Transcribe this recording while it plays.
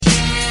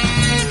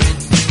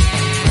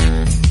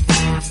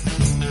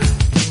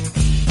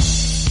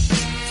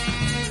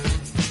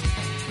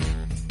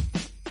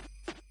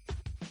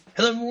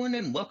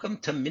and welcome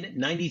to minute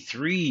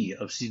 93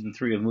 of season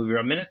 3 of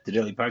MovieRob Minute, the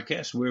daily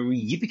podcast where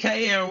we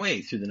yippee-ki-yay our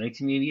way through the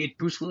 1988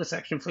 Bruce Willis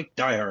action flick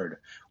Die Hard,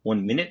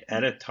 1 minute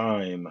at a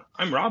time.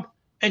 I'm Rob,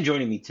 and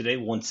joining me today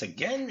once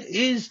again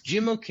is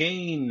Jim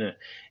O'Kane,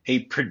 a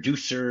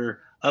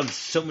producer of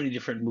so many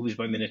different Movies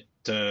by Minute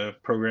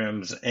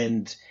programs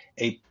and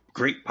a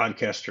great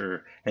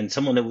podcaster and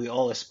someone that we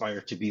all aspire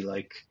to be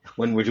like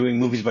when we're doing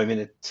Movies by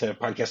Minute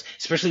podcasts,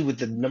 especially with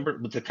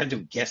the kinds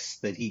of guests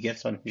that he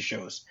gets on his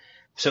shows.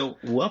 So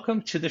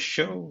welcome to the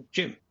show,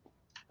 Jim.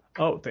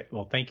 Oh,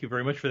 well, thank you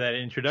very much for that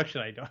introduction.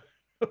 I don't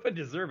know if I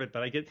deserve it,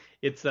 but I get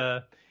this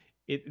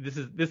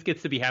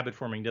gets to be habit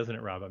forming, doesn't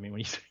it, Rob? I mean,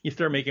 when you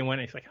start making one,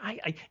 it's like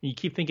you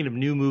keep thinking of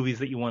new movies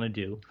that you want to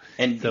do,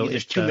 and so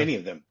there's too many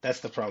of them.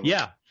 That's the problem.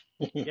 Yeah,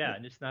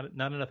 and it's not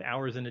enough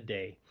hours in a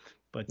day.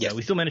 But yes.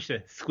 We still managed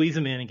to squeeze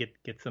them in and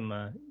get some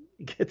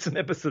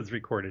epissodes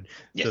recorded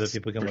so that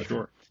people can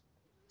listen.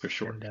 For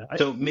sure. And,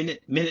 so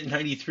minute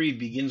 93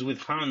 begins with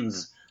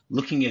Hans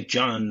looking at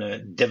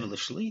John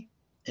devilishly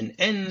and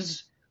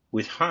ends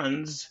with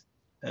Hans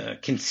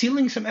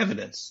concealing some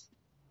evidence.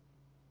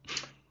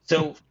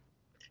 So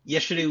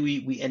yesterday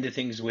we ended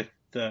things with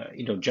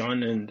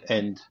John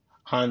and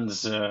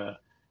Hans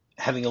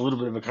having a little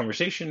bit of a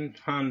conversation.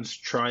 Hans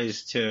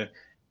tries to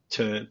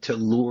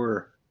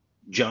lure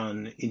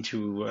John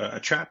into a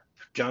trap.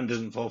 John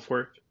doesn't fall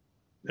for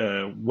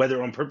it,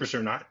 whether on purpose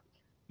or not.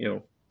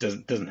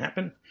 Doesn't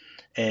happen.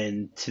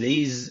 And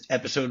today's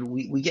episode,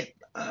 we get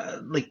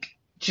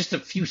just a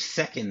few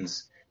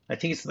seconds. I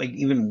think it's like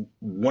even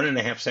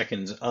 1.5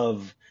 seconds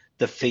of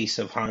the face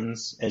of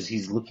Hans as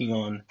he's looking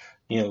on.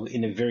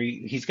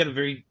 He's got a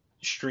very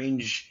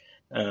strange,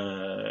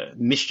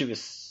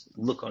 mischievous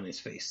look on his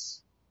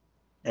face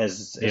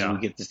as we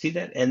get to see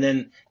that. And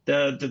then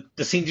the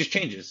scene just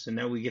changes, and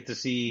now we get to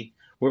see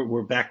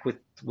we're back at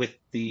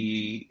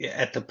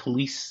the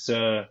police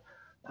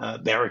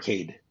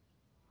barricade.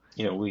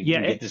 We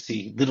get to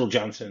see Little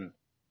Johnson.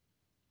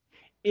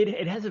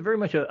 It has very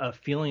much a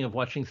feeling of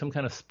watching some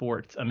kind of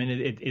sports. I mean,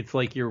 it's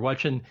like you're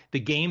watching the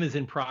game is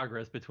in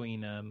progress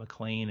between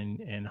McClane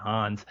and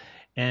Hans,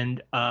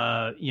 and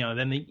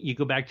then you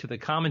go back to the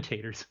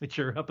commentators, which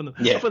are up in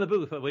the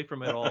booth, away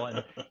from it all,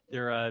 and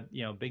they're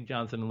Big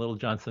Johnson and Little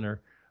Johnson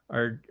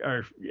are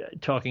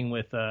talking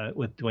with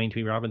Dwayne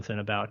T. Robinson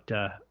about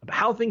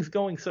how things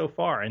going so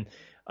far, and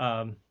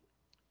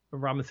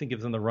Robinson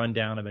gives them the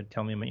rundown of it,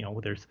 telling them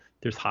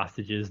there's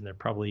hostages and they're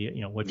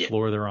probably what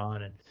floor they're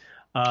on, and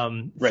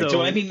right.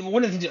 So I mean,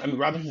 one of the things,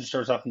 Robinson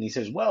starts off and he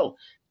says, well,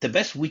 the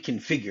best we can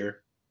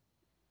figure,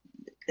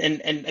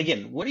 and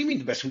again, what do you mean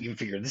the best we can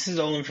figure? This is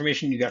all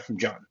information you got from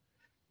John.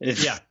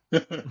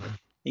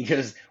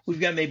 Because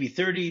we've got maybe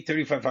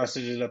 35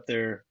 hostages up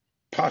there,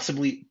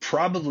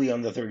 probably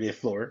on the 30th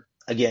floor.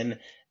 Again,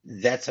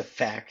 that's a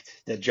fact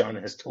that John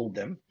has told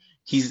them.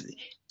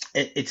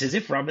 It's as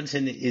if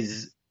Robinson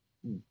is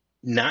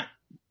not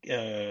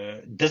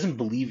doesn't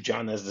believe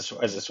John as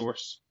a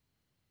source.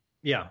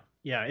 Yeah.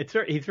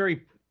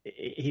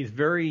 He's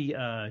very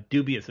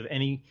dubious of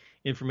any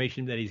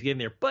information that he's getting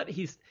there, but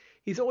he's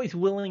always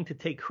willing to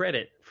take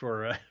credit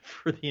for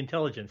the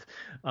intelligence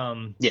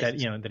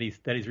that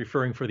he's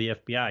referring for the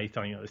FBI. He's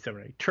telling there's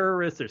 78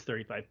 terrorists, there's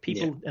 35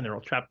 people, and they're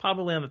all trapped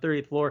probably on the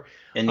 30th floor.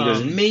 And he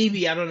goes,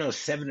 maybe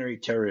 7 or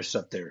 8 terrorists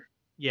up there.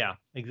 Yeah,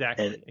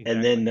 exactly.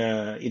 And then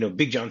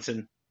Big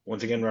Johnson,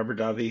 once again Robert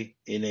Davi,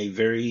 in a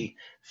very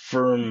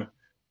firm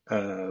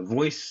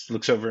voice,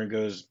 looks over and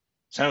goes,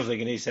 sounds like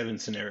an A7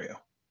 scenario.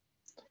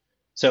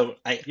 So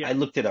I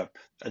looked it up.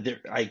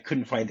 I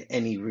couldn't find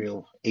any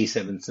real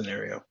A7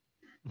 scenario.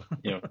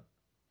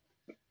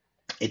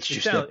 It's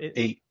just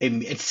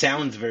it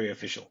sounds very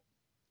official.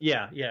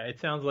 Yeah. It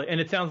sounds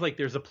like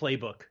there's a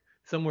playbook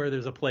somewhere.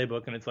 There's a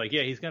playbook, and it's like,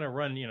 he's gonna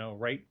run,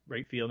 right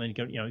field, and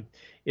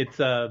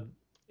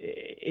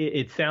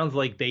it sounds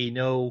like they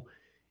know.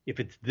 If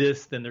it's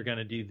this, then they're going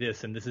to do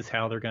this, and this is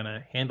how they're going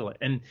to handle it.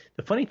 And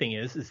the funny thing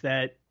is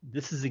that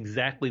this is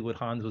exactly what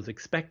Hans was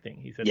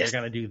expecting. He said they're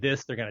going to do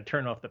this, they're going to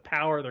turn off the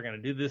power, they're going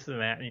to do this and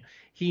that. And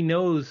he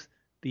knows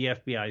the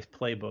FBI's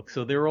playbook,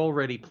 so they're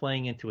already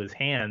playing into his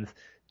hands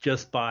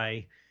just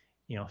by,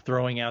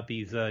 throwing out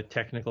these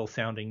technical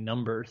sounding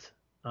numbers.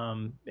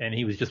 And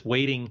he was just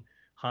waiting.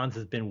 Hans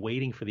has been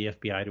waiting for the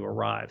FBI to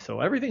arrive. So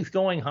everything's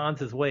going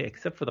Hans's way,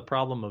 except for the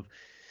problem of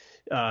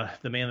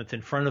the man that's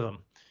in front of him.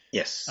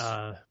 Yes.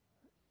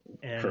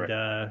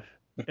 And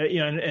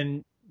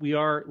we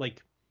are like,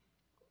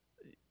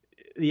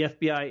 the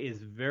FBI is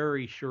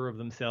very sure of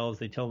themselves.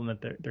 They tell them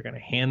that they're going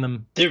to hand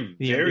them. They're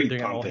very they're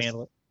going to all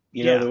handle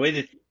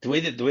it. The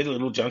way that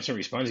Little Johnson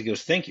responds, he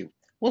goes, "Thank you.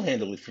 We'll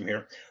handle it from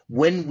here.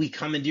 When we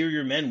commandeer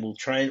your men, we'll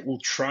try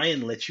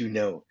and let you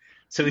know."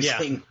 So he's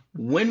saying,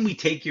 when we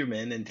take your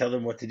men and tell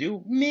them what to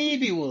do,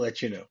 maybe we'll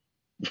let you know.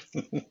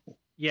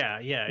 Yeah.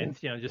 It's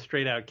just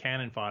straight out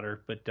cannon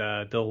fodder, but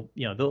they'll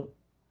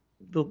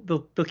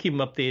keep them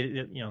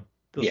updated.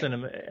 They'll send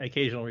them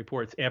occasional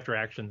reports after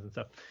actions and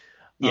stuff.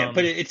 Yeah,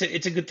 but it's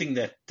a good thing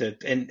that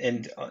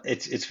and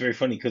it's very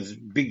funny because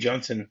Big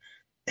Johnson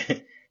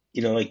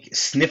like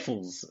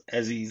sniffles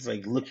as he's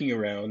like looking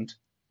around,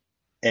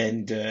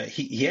 and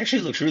he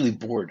actually looks really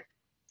bored.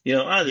 This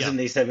is Yeah. an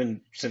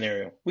A7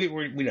 scenario. We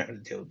know how to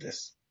deal with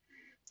this.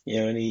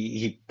 And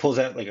he pulls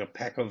out like a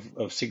pack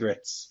of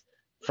cigarettes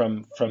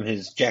from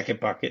his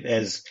jacket pocket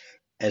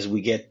as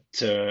we get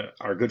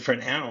our good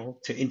friend Al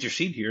to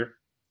intercede here,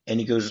 and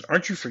he goes,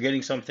 "Aren't you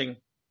forgetting something?"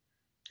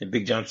 And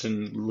Big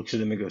Johnson looks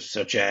at him and goes,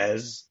 "Such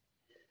as?"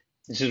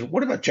 He says,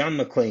 "What about John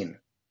McClane?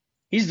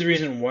 He's the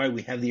reason why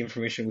we have the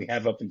information we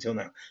have up until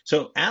now."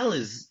 So Al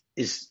is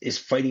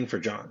fighting for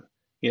John.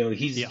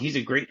 He's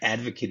a great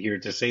advocate here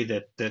to say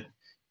that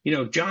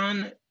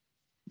John.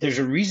 There's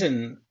a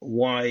reason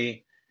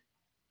why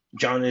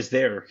John is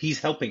there.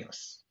 He's helping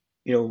us.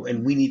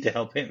 And we need to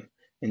help him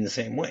in the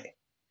same way.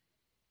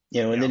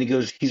 And then he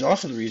goes, he's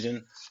also the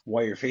reason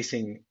why you're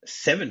facing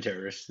 7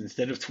 terrorists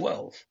instead of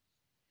 12.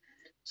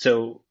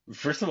 So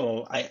first of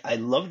all, I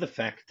love the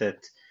fact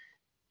that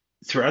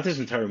throughout this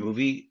entire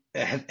movie,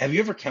 have you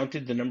ever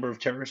counted the number of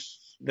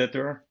terrorists that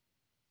there are?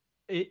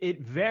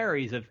 It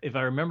varies. If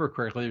I remember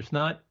correctly, there's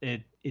not.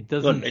 It No,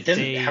 doesn't. it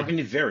doesn't. Say, How can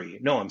it vary?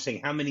 No, I'm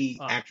saying how many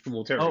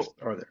actual terrorists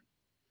are there?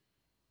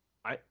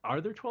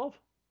 Are there 12?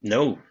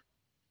 No,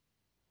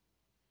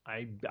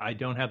 I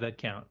don't have that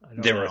count. I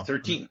don't there know. are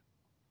 13,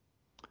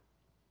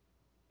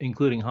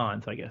 including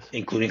Hans, I guess.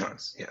 including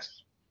Hans.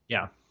 Yes.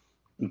 Yeah.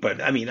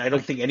 But I mean, I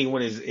don't think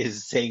anyone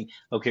is saying,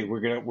 okay,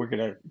 we're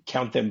gonna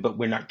count them, but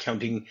we're not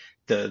counting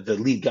the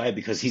lead guy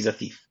because he's a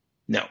thief.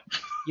 No.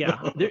 Yeah.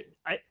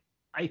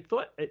 I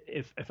thought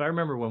if I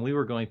remember when we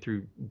were going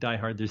through Die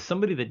Hard, there's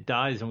somebody that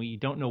dies and we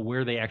don't know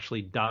where they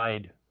actually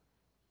died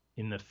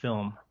in the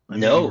film.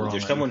 No,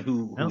 there's someone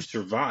who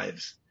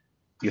survives.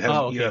 You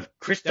have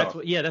Christoph.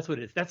 That's what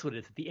it is. That's what it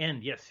is at the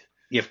end. Yes.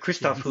 You have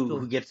Christoph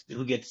who gets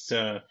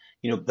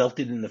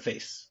belted in the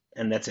face,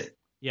 and that's it.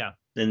 Yeah.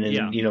 And then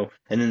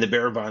and then the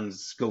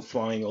Barabons go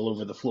flying all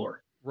over the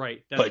floor.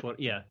 Right. That's what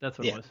it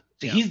was.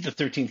 So he's the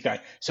 13th guy.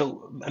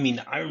 So I mean,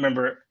 I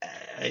remember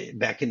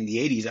back in the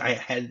 80s, I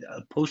had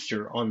a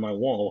poster on my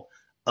wall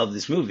of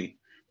this movie,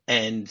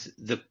 and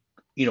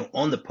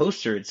on the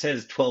poster it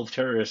says 12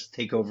 terrorists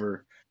take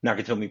over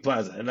Nakatomi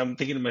Plaza, and I'm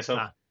thinking to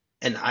myself,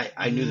 and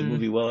I knew the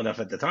movie well enough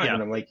at the time,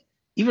 and I'm like,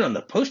 even on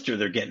the poster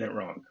they're getting it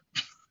wrong.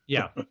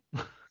 Yeah.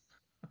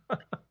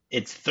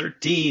 It's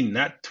 13,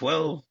 not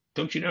 12.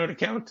 Don't you know how to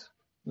count?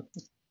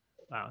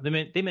 Wow, they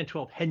meant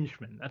 12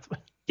 henchmen. That's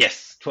what.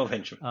 Yes, 12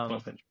 henchmen.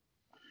 12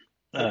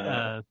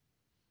 henchmen.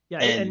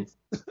 And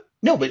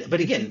no, but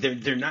again,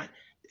 they're not.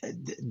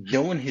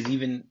 No one has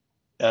even.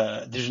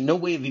 There's no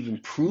way of even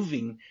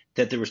proving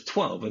that there was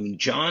 12. I mean,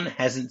 John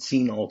hasn't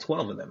seen all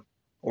 12 of them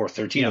or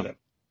 13 of them.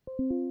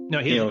 No,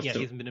 he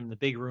hasn't been in the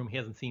big room. He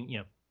hasn't seen. He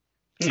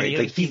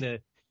hasn't seen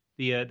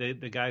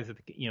the guys at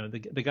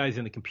the guys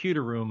in the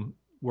computer room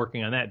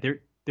working on that.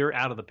 They're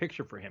out of the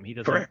picture for him. He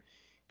doesn't. Correct.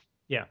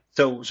 Yeah.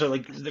 So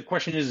like the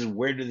question is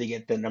where do they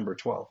get the number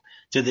 12?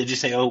 So they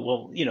just say, oh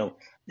well,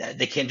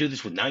 they can't do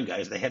this with 9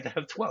 guys. They had to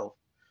have 12.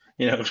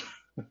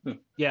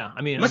 Yeah,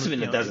 I mean, it must have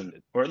been a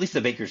dozen, or at least the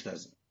Baker's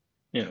dozen.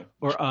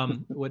 Or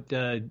what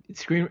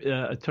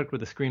talked with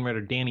the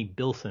screenwriter Danny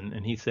Bilson,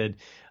 and he said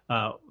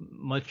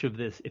much of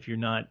this, if you're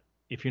not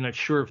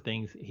sure of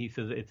things, he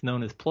says it's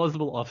known as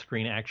plausible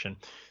off-screen action.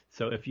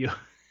 So if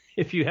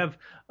you have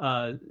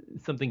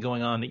something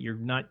going on that you're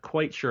not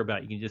quite sure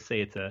about, you can just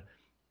say it's a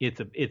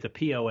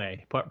POA,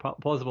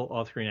 plausible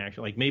off-screen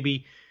action. Like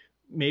maybe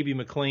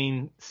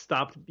McClane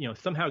stopped,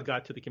 somehow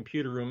got to the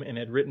computer room and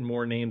had written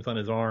more names on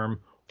his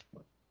arm,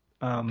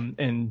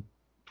 and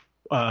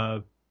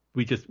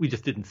we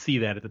just didn't see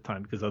that at the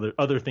time because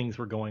other things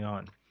were going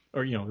on,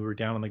 or we were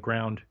down on the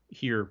ground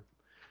here.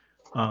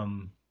 But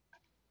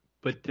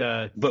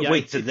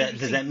wait, so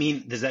does that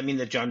mean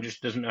that John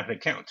just doesn't know how to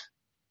count?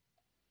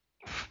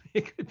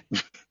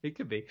 It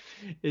could be.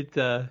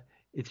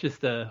 It's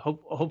just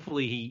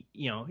hopefully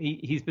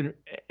he's been,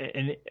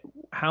 and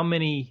how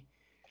many,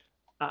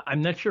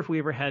 I'm not sure if we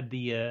ever had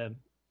the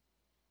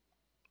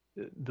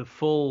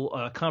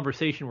full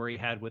conversation where he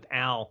had with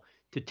Al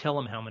to tell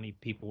him how many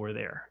people were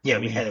there. Yeah,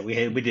 we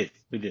did.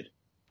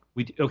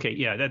 Okay,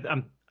 yeah, that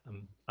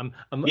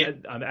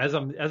as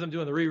I'm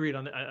doing the reread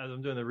as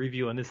I'm doing the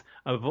review on this,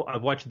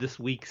 I've watched this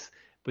week's,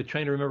 but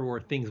trying to remember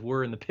where things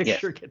were in the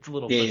picture gets a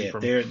little fuzzy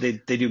for me.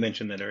 They do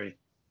mention that already.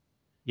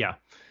 Yeah.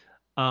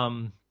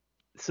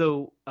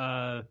 So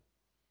Al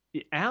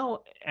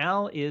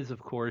is, of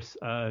course,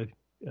 John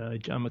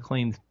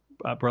McClane's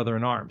brother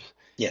in arms.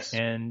 Yes.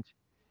 And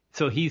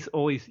so he's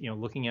always,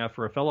 looking out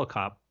for a fellow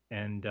cop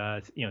and,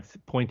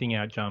 pointing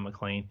out John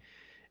McClane.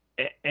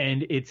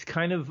 And it's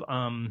kind of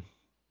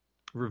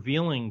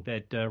revealing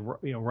that,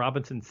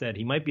 Robinson said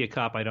he might be a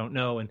cop, I don't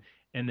know.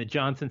 And the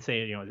Johnson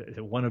say, is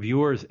it one of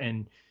yours?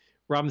 And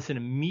Robinson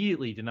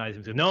immediately denies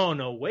him. Says,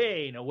 no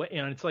way.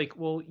 And it's like,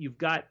 well, you've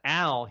got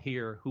Al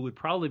here who would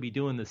probably be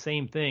doing the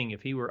same thing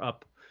if he were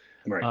up,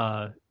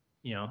 right.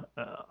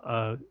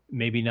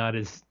 Maybe not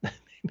as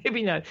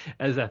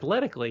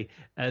athletically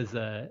as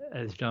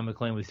John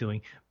McClane was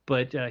doing,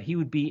 but he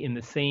would be in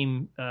the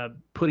same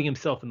putting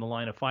himself in the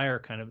line of fire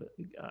kind of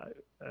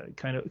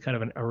kind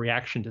of a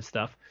reaction to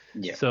stuff.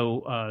 Yeah.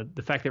 So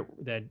the fact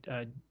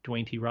that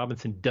Dwayne T.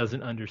 Robinson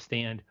doesn't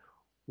understand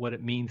what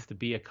it means to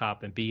be a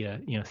cop and be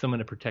someone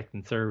to protect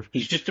and serve.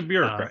 He's just a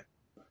bureaucrat.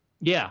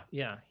 Yeah.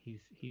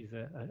 He's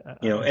a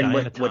and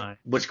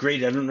what's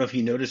great, I don't know if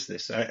you noticed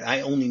this.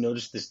 I only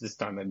noticed this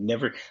time.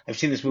 I've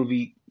seen this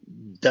movie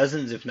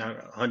dozens, if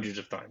not hundreds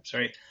of times,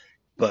 right?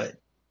 But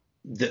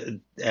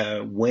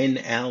when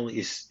Al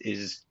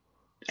is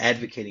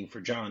advocating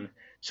for John,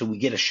 so we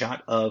get a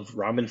shot of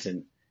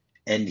Robinson,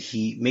 and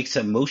he makes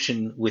a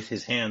motion with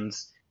his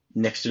hands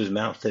next to his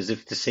mouth as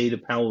if to say to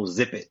Powell,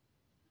 "Zip it."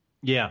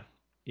 Yeah.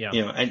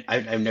 And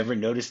I've never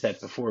noticed that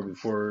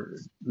before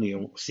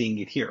seeing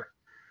it here.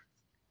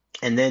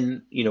 And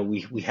then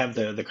we have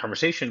the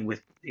conversation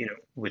with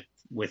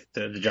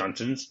the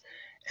Johnsons,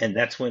 and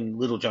that's when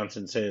Little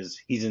Johnson says,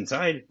 "He's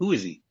inside. Who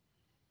is he?"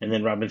 And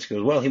then Robinson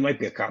goes, "Well, he might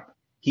be a cop.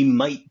 He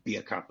might be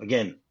a cop."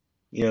 Again,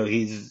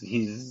 he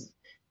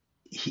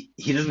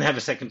doesn't have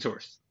a second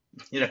source.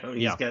 He's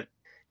got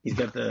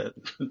the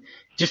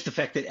just the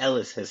fact that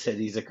Ellis has said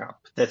he's a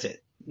cop. That's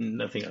it.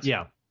 Nothing else.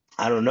 Yeah.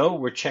 I don't know.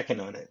 We're checking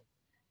on it.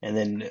 And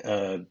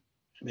then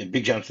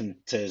Big Johnson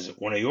says,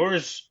 "One of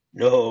yours?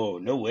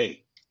 No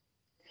way."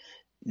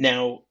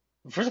 Now,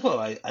 first of all,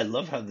 I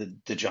love how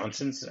the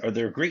Johnsons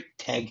they're a great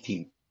tag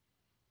team.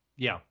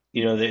 Yeah.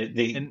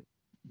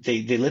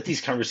 They let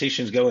these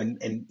conversations go,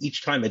 and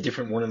each time a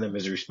different one of them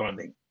is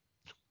responding.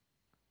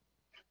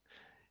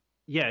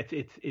 Yeah,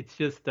 it's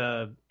just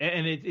and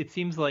it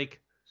seems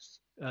like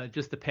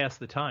just to pass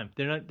the time.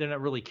 They're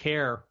not really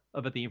care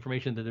about the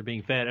information that they're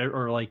being fed,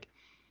 or like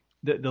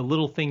the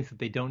little things that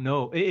they don't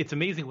know. It's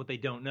amazing what they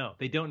don't know.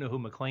 They don't know who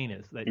McClane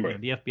is. That right.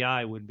 The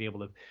FBI wouldn't be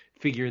able to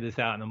figure this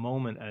out in a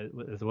moment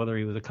as whether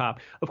he was a cop.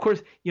 Of course,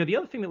 the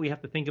other thing that we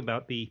have to think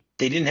about they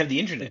didn't have the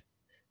internet.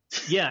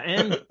 Yeah,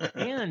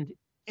 and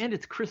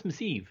it's Christmas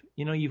Eve.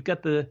 You've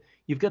got the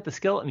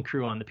skeleton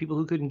crew on. The people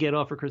who couldn't get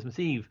off for Christmas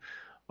Eve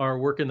are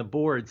working the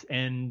boards,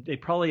 and they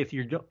probably, if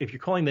you're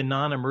calling the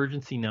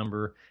non-emergency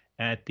number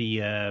at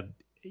the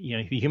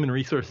the Human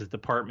Resources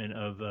Department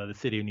of the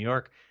City of New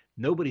York,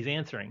 nobody's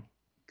answering,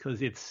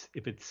 because it's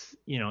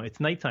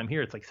nighttime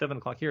here. It's like 7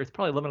 o'clock here. It's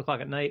probably 11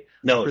 o'clock at night.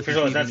 No, first of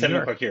all, it's not 7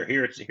 o'clock here.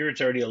 Here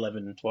it's already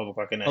 11, 12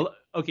 o'clock at night.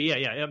 Okay,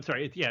 yeah. I'm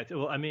sorry.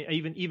 Well, I mean,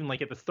 even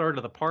like at the start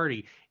of the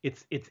party,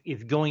 it's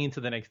going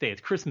into the next day.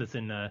 It's Christmas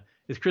in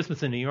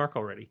New York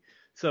already.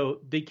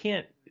 So they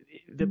can't.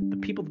 The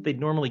people that they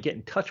normally get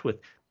in touch with,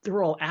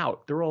 they're all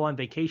out. They're all on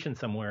vacation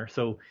somewhere.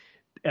 So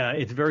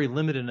it's very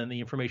limited on the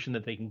information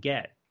that they can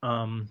get.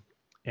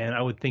 And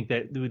I would think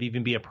that there would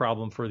even be a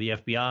problem for the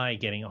FBI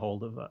getting a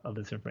hold of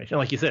this information.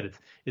 Like you said,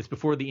 it's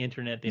before the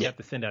internet. They'd have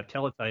to send out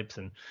teletypes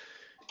and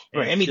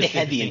right. I mean, they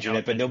had the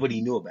internet, but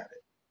nobody knew about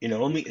it.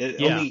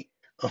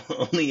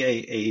 Only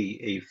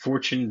a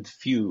fortunate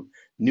few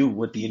knew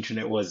what the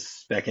internet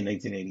was back in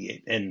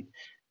 1988. And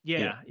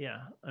yeah.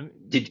 I mean,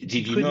 did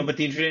you know about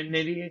the internet in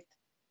 '88?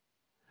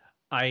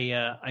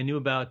 I knew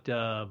about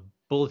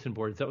bulletin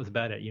boards. That was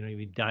about it. You'd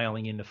be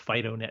dialing into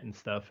FidoNet and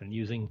stuff and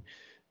using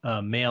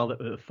mail,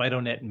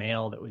 FidoNet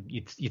mail that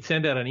you'd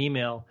send out an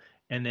email,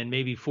 and then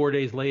maybe 4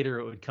 days later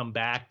it would come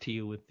back to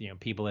you with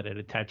people that had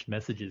attached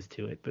messages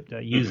to it, but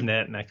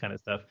Usenet and that kind of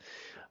stuff.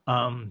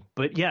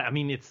 But yeah, I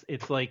mean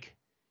it's like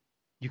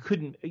you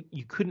couldn't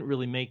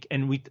really make,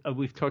 and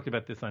we've talked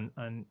about this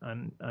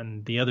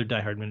on the other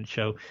Die Hard Minute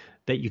show,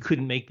 that you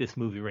couldn't make this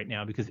movie right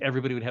now because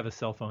everybody would have a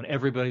cell phone,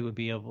 everybody would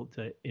be able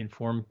to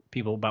inform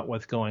people about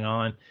what's going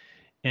on,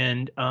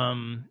 and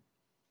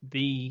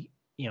the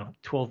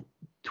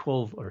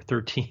 12 or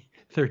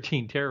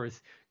 13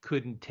 terrorists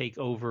couldn't take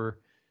over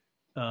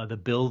the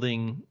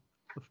building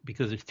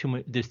because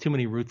there's too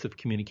many routes of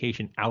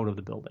communication out of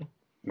the building.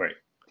 Right.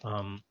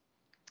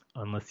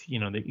 Unless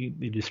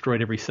they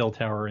destroyed every cell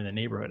tower in the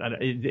neighborhood.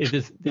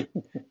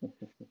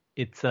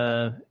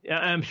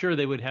 I'm sure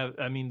they would have.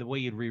 I mean, the way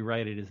you'd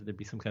rewrite it is that there'd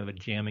be some kind of a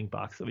jamming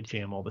box that would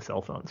jam all the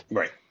cell phones.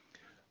 Right.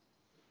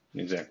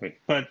 Exactly.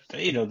 But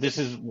this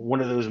is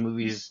one of those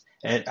movies.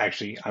 And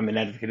actually, I'm an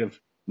advocate of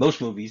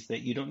most movies that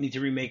you don't need to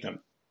remake them.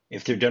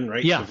 If they're done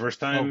right the first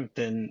time,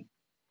 then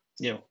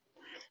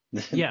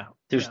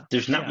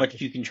there's not much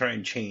you can try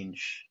and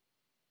change.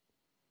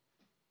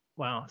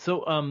 Wow.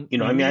 So I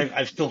mean,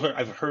 I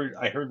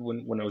heard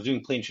when I was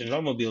doing Planes, Trains,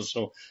 Automobiles.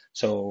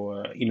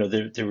 So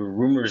there were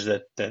rumors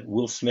that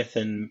Will Smith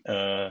and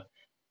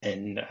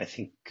I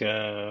think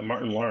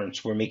Martin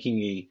Lawrence were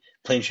making a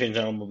Planes, Trains,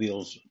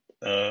 Automobiles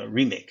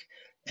remake,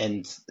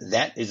 and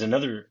that is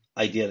another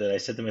idea that I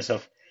said to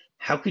myself,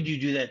 how could you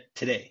do that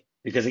today?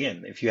 Because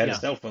again, if you had a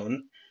cell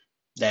phone,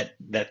 that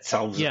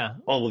solves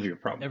all of your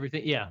problems.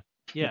 Everything. Yeah.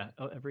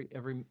 Every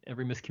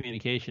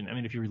miscommunication. I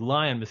mean, if you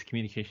rely on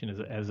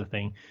miscommunication as a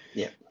thing,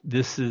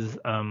 this is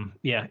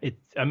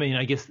it's. I mean,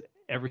 I guess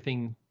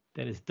everything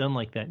that is done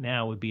like that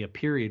now would be a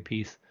period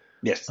piece.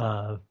 Yes.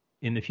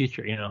 In the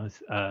future, in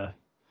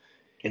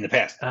the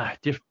past.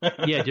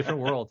 Different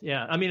world.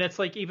 Yeah. I mean, that's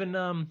like even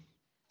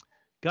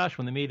gosh,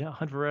 when they made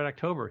Hunt for Red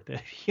October,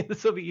 the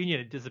Soviet Union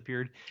had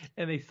disappeared,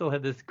 and they still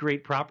had this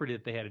great property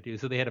that they had to do.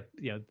 So they had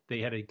to, they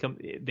had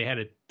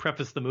to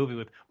preface the movie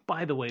with,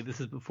 by the way, this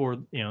is before,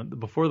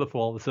 before the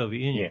fall of the Soviet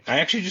Union. Yeah, I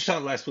actually just saw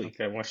it last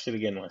week. I watched it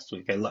again last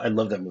week. I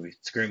love that movie.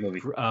 It's a great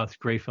movie. It's a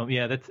great film.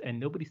 Yeah, and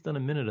nobody's done a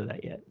minute of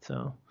that yet.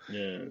 So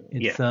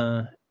it's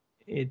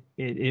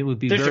it would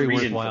be There's very a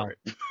reason worthwhile.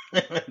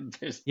 For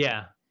it.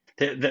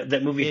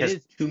 That movie has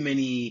too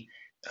many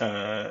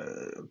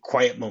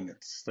quiet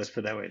moments. Let's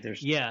put it that way.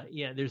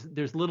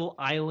 There's little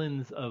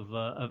islands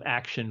of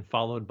action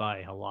followed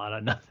by a lot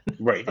of nothing.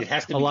 Right. It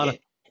has to be.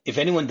 If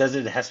anyone does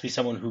it, it has to be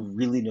someone who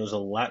really knows a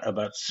lot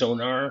about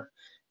sonar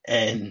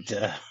and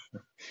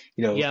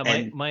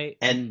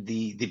and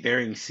the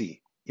Bering Sea.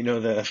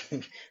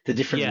 The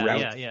different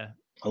routes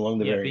along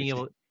the Bering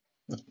Sea.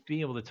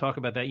 Being able to talk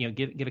about that,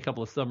 get a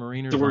couple of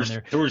submariners on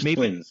there. There were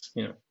twins.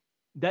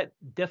 That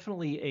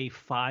definitely a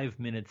 5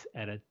 minutes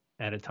at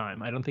a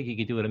time. I don't think you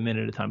could do it a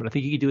minute at a time, but I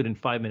think you could do it in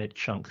 5-minute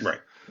chunks. Right.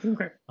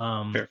 Okay.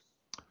 Fair.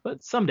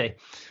 But someday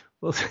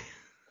we'll see.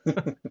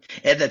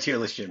 Add that to your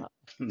list, Jim.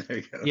 There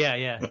you go.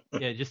 Yeah.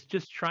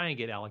 Just try and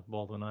get Alec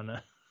Baldwin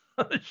on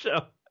the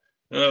show.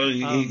 Oh,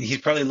 he's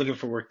probably looking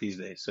for work these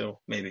days, so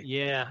maybe.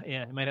 Yeah, he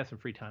might have some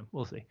free time.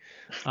 We'll see.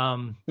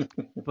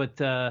 But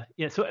so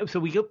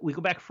we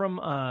go back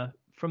from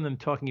them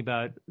talking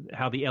about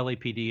how the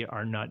LAPD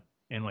are not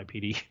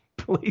NYPD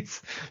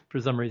police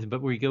for some reason,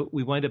 but we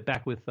wind up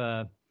back with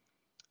on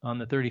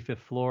the 35th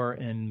floor,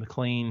 and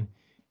McClane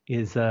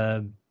is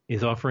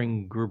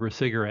offering Gruber a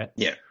cigarette.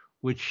 Yeah.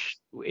 Which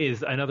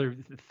is another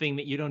thing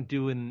that you don't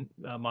do in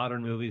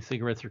modern movies.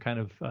 Cigarettes are kind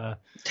of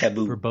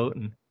taboo,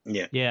 verboten.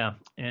 Yeah.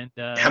 And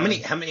how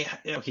many?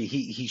 Okay,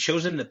 he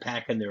shows him the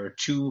pack, and there are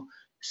 2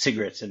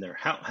 cigarettes in there.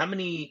 How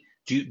many?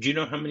 Do you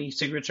know how many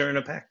cigarettes are in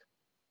a pack?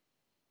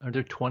 Are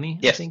there 20?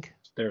 Yes, I think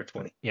there are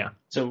 20. Yeah.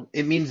 So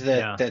it means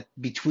that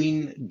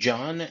between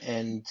John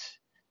and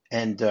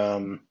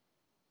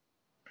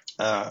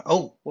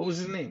what was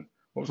his name?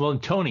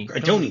 Tony.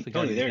 Tony.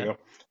 There you go.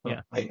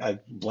 Yeah. I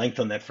blanked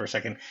on that for a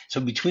second. So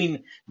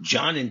between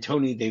John and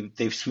Tony,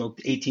 they've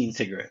smoked 18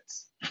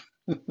 cigarettes.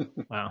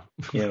 Wow.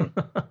 Well,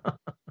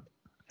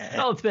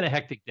 it's been a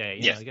hectic day.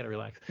 Yes. You got to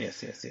relax.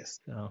 Yes.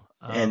 So,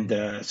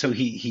 so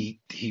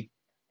he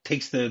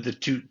takes the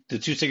two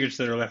cigarettes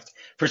that are left.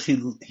 First,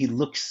 he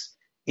looks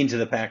into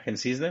the pack and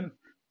sees them,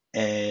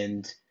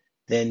 and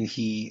then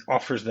he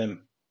offers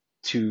them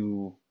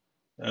to,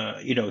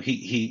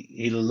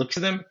 he looks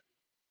at them,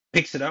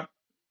 picks it up,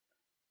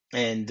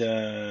 and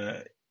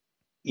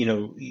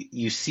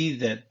you see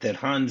that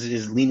Hans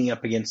is leaning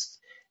up against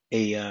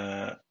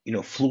a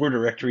floor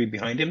directory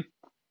behind him.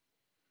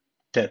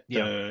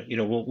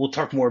 We'll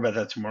talk more about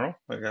that tomorrow.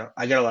 I got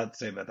a lot to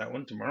say about that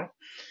one tomorrow,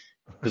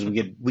 because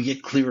we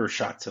get clearer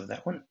shots of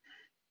that one.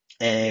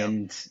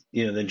 And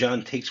then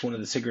John takes one of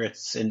the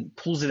cigarettes and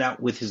pulls it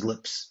out with his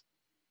lips,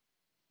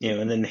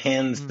 and then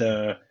hands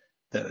the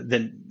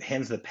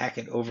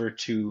packet over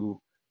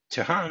to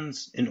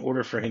Hans in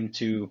order for him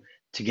to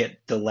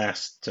get the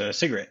last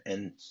cigarette.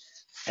 And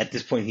at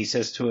this point, he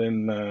says to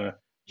him, "Do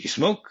you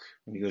smoke?"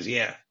 And he goes,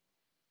 "Yeah."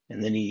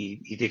 And then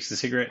he takes the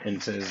cigarette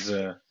and says,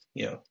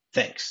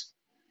 "Thanks."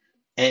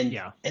 And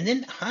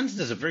then Hans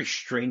does a very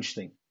strange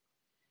thing.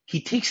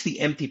 He takes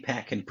the empty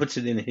pack and puts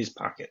it in his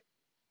pocket.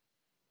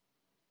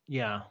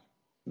 Yeah.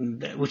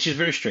 Which is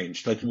very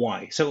strange. Like,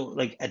 why? So,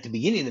 like, at the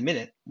beginning of the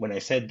minute, when I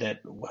said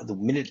that the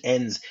minute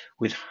ends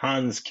with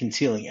Hans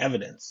concealing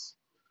evidence,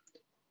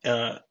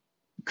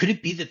 could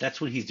it be that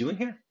that's what he's doing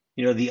here?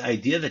 The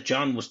idea that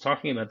John was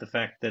talking about, the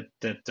fact that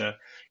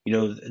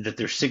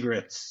their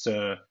cigarettes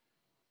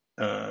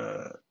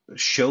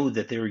show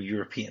that they're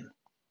European.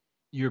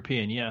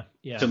 Yeah.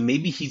 So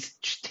maybe he's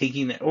just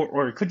taking that,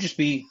 or it could just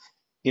be,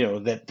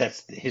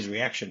 that's his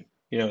reaction.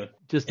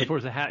 Just the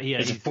force of habit. Yeah,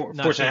 it's a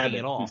force of habit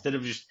at all. Instead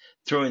of just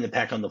throwing the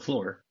pack on the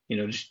floor,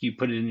 just you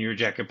put it in your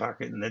jacket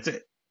pocket and that's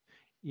it.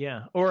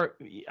 Yeah, or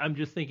I'm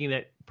just thinking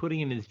that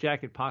putting it in his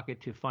jacket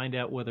pocket to find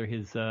out whether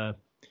his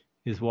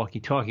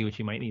walkie-talkie, which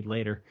he might need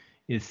later,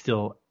 is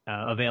still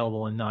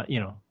available and not,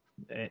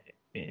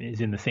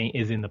 is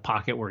in the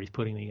pocket where he's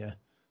putting the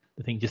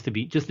thing, just to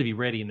be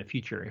ready in the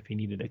future if he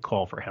needed a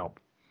call for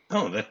help.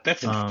 Oh,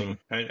 that's interesting.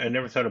 I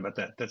never thought about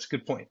that. That's a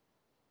good point.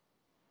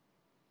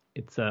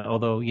 It's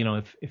although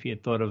if he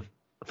had thought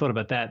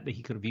about that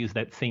he could have used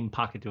that same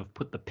pocket to have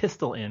put the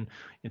pistol in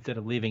instead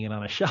of leaving it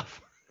on a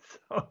shelf.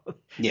 So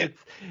yeah,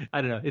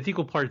 I don't know. It's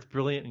equal parts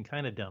brilliant and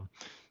kind of dumb.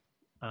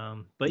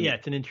 But yeah,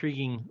 it's an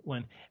intriguing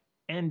one.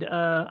 And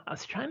I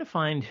was trying to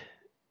find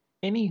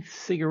any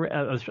cigarette.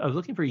 I was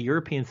looking for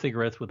European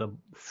cigarettes with a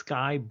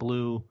sky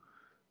blue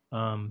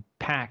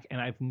pack, and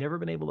I've never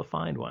been able to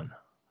find one.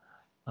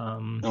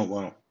 Oh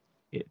wow!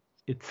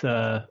 It's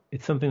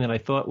something that I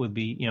thought would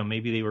be,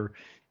 maybe they were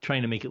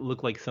trying to make it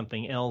look like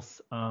something else.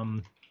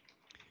 The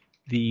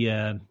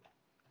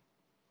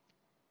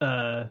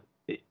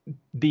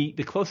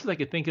closest I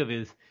could think of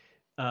is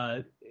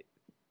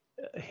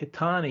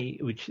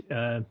Hitani, which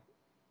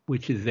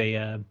is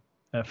a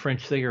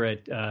French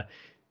cigarette.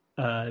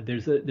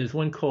 there's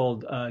one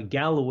called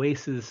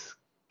Galoises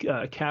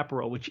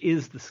Caporal, which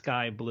is the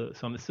sky blue.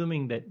 So I'm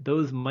assuming that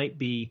those might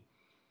be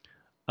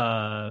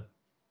I'm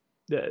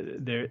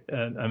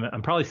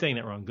probably saying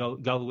that wrong.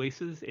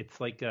 Galoises, it's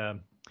like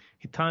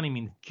Hitani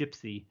means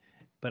gypsy,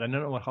 but I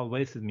don't know what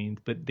Galoises means.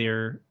 But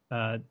they're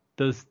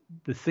the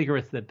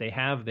cigarettes that they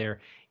have there.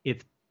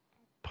 It's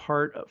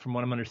from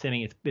what I'm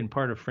understanding, it's been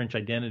part of French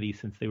identity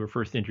since they were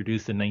first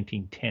introduced in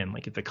 1910.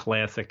 Like it's a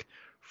classic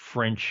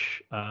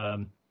French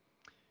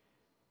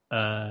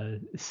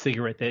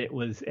cigarette. That it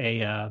was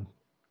the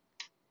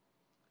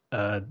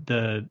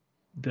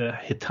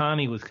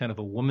Hitani was kind of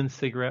a woman's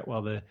cigarette,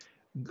 while the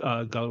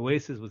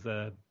Galoises was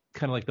a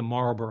kind of like the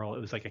Marlboro.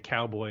 It was like a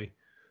cowboy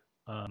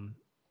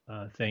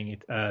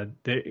thing.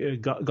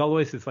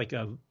 Galois is like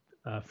a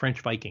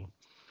French Viking,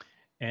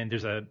 and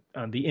there's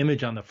the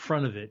image on the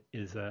front of it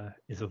is a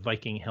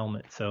Viking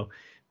helmet. So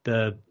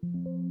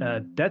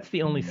that's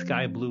the only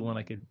sky blue one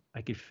I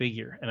could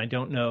figure, and I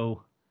don't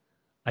know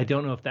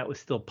if that was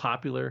still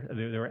popular.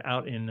 They were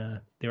out in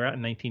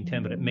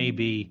 1910, but it may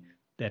be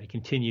that it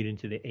continued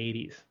into the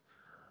 80s.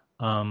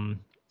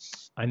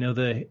 I know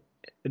the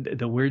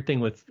weird thing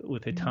with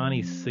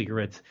Hitani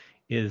cigarettes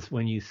is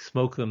when you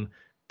smoke them,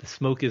 the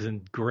smoke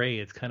isn't gray;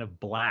 it's kind of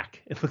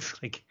black. It looks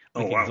like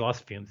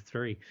exhaust fumes. It's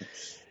very,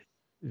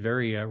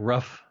 very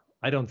rough.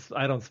 I don't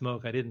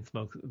smoke. I didn't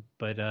smoke,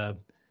 but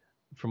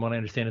from what I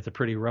understand, it's a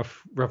pretty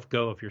rough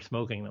go if you're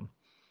smoking them.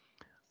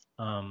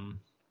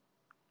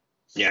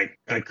 Yeah,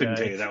 I couldn't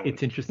tell you that one.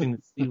 It's interesting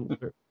to see.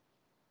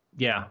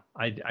 Yeah,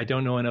 I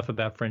don't know enough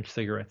about French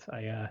cigarettes.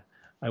 I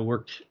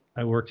worked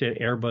at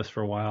Airbus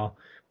for a while,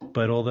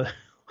 but all the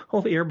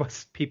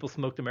Airbus people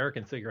smoked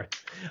American cigarettes.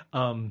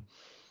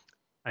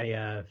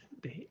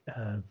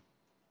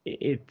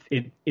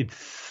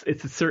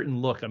 It's a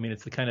certain look. I mean,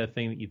 it's the kind of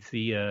thing that you'd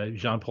see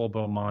Jean-Paul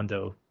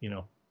Belmondo,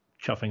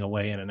 chuffing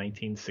away in a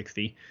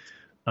 1960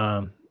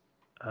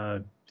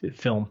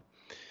 film.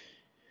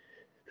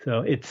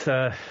 So it's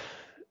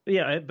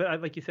yeah,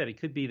 but like you said,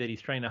 it could be that he's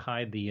trying to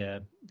hide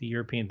the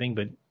European thing,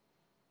 but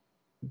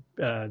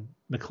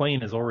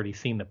McLean has already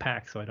seen the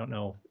pack, so I don't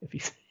know if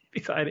he's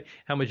decided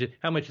how much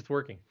it's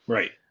working.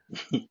 Right.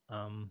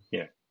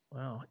 Yeah.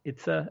 Wow.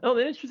 It's an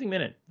interesting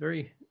minute.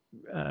 Very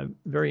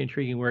very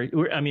intriguing.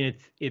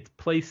 It's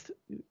placed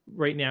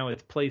right now.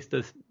 It's placed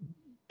as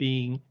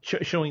being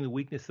showing the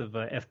weakness of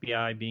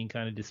FBI being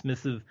kind of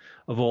dismissive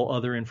of all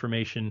other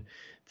information,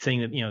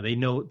 saying that they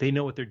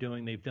know what they're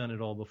doing. They've done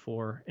it all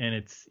before, and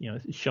it's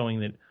showing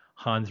that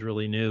Hans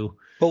really knew.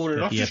 But what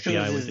it also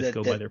shows is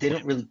that they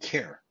don't really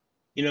care.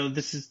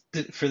 This is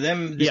for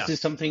them. This is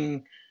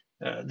something.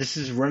 This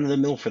is run of the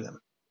mill for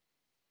them.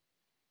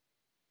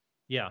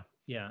 Yeah,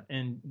 yeah.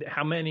 And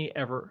how many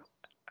ever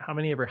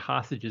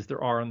hostages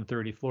there are on the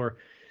 30th floor?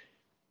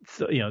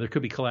 So there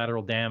could be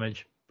collateral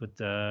damage, but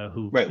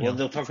who? Right. Well,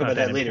 they'll talk about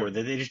that later.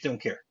 They just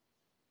don't care.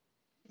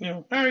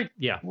 All right.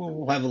 Yeah.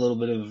 We'll have a little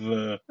bit of.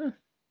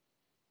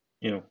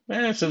 So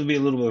there'll be a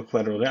little bit of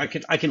collateral. I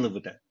can live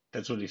with that.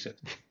 That's what he said.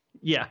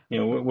 Yeah.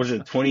 What was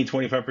it,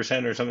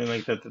 20-25% or something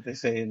like that they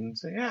say, and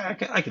say, yeah, I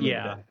can live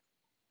with that.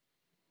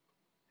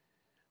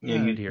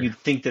 You'd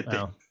think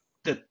that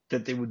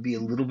that they would be a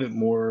little bit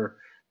more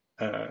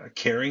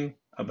caring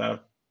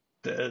about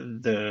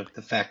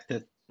the fact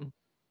that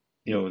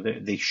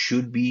they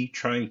should be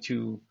trying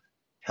to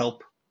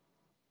help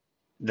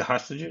the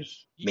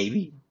hostages,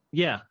 maybe.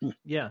 Yeah.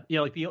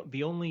 Like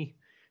the only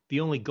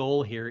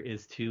goal here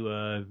is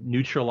to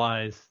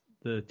neutralize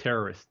the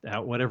terrorists,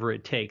 whatever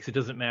it takes. It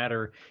doesn't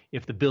matter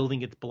if the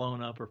building gets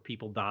blown up or if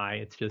people die.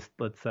 It's just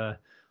let's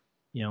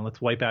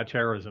wipe out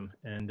terrorism,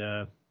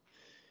 and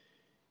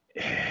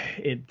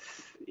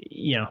it's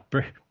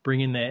bring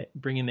in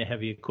the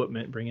heavy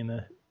equipment,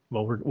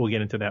 we'll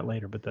get into that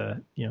later, but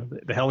the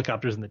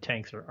helicopters and the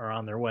tanks are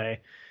on their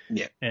way.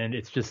 Yeah, and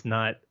it's just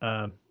not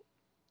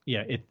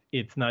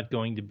it's not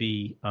going to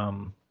be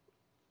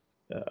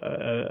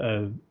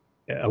a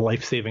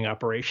life-saving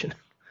operation.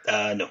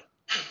 No.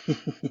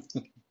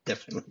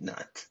 Definitely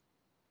not,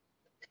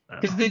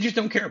 because they just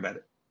don't care about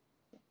it.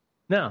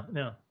 No.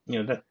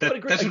 That's what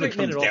it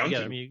comes down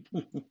to. I mean,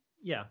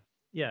 yeah.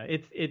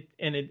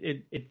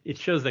 It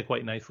shows that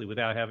quite nicely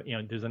without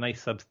having there's a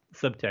nice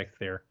subtext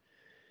there,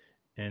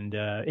 and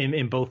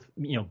in both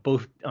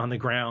both on the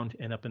ground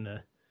and up in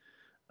the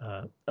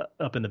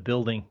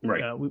building.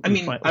 Right.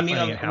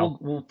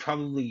 We'll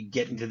probably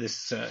get into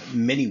this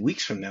many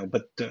weeks from now,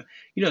 but the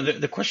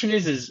question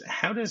is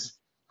how does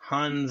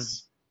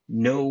Hans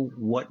know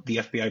what the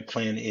FBI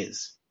plan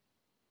is?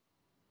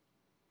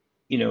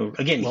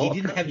 Again, he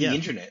didn't have the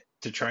internet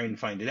to try and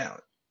find it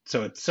out.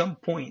 So at some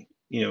point,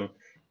 he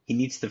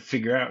needs to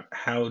figure out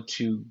how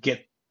to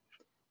get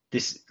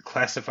this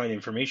classified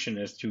information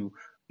as to,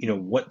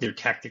 what their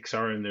tactics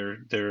are and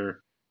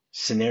their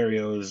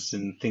scenarios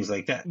and things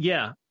like that.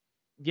 Yeah.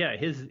 Yeah.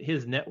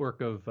 His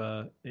network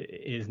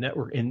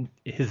in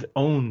his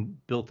own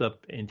built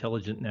up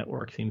intelligent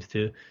network seems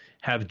to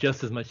have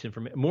just as much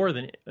information, more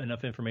than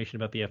enough information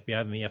about the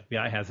FBI than the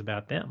FBI has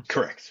about them.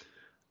 Correct.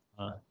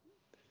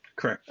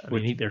 Correct. I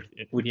mean, the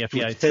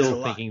FBI is says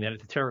still thinking that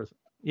it's a terrorist.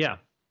 Yeah,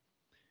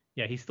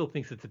 he still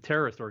thinks it's a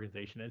terrorist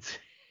organization. It's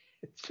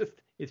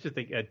just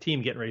a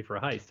team getting ready for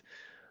a heist.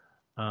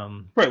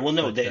 Right. Well,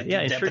 no,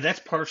 but that's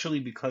partially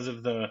because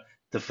of the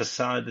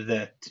facade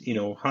that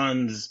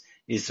Hans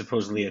is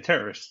supposedly a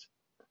terrorist.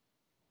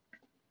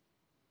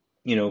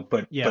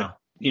 But they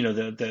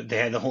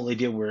had the whole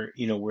idea where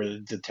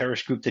the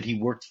terrorist group that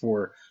he worked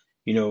for,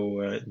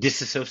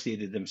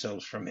 disassociated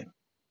themselves from him.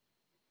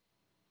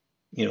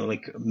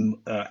 Like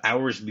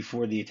hours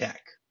before the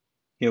attack.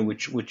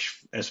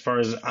 Which as far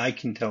as I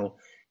can tell,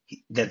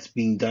 that's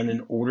being done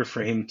in order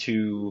for him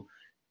to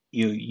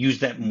use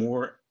that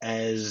more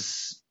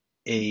as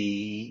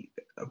a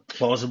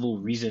plausible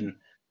reason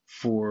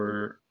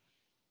for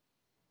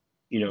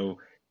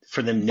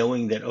for them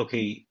knowing that,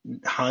 okay,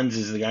 Hans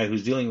is the guy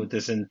who's dealing with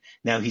this, and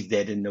now he's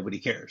dead and nobody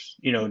cares.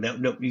 No,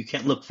 you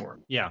can't look for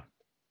him. Yeah.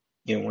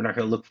 We're not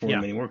going to look for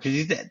him anymore because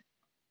he's dead.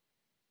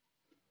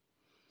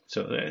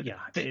 So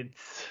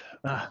it's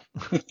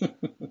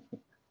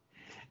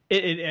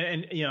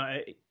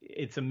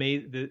it's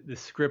amazing. The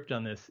script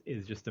on this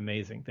is just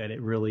amazing. That it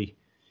really,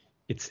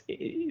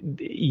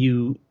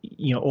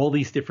 all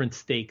these different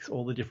stakes,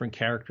 all the different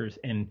characters,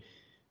 and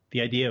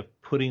the idea of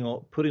putting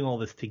all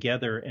this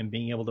together and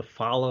being able to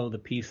follow the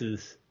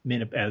pieces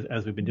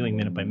as we've been doing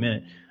minute by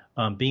minute,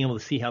 being able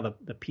to see how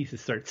the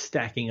pieces start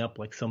stacking up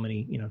like so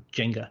many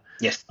Jenga.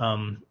 Yes.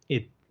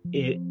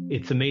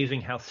 It's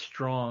amazing how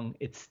strong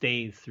it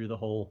stays through the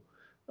whole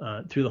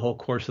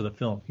course of the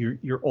film.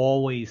 You're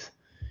always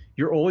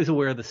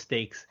aware of the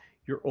stakes.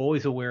 You're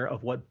always aware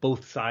of what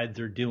both sides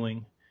are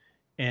doing,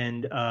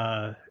 and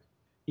that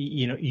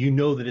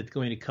it's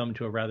going to come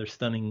to a rather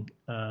stunning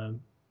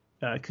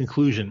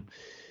conclusion.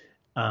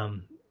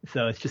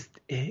 So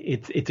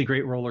it's a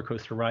great roller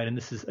coaster ride, and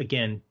this is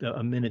again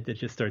a minute that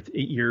just starts.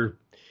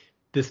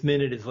 This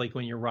minute is like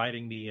when you're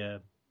riding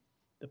the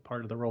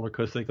part of the roller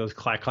coaster that goes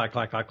clack clack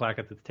clack clack clack.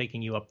 It's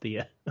taking you up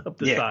the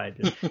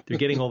side. They're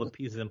getting all the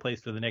pieces in place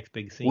for the next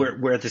big scene.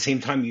 Where at the same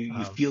time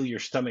you feel your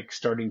stomach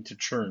starting to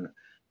churn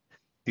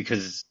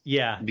because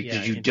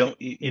you don't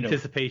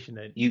anticipation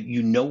that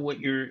you know what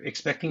you're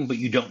expecting, but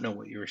you don't know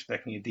what you're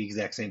expecting at the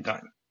exact same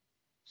time.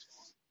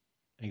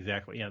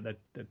 Exactly. Yeah,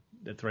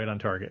 that's right on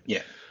target.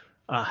 Yeah.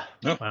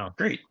 Wow.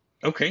 Great.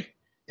 Okay.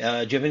 Do you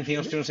have anything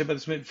else you want to say about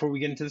this minute before we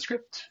get into the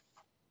script?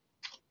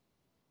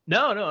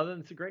 No,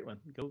 it's a great one.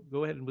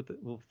 Go ahead and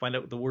we'll find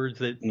out the words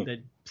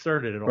that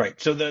started it all. Right.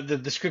 So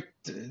the script,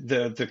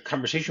 the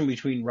conversation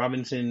between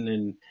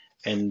Robinson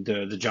and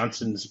the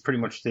Johnsons pretty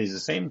much stays the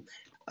same.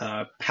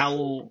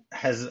 Powell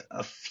has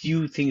a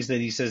few things that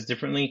he says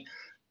differently.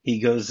 He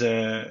goes,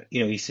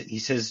 he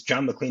says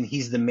John McClane,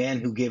 he's the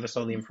man who gave us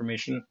all the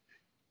information,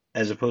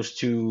 as opposed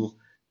to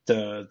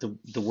the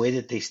way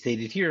that they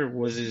stated here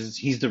is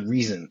he's the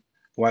reason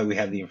why we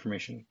have the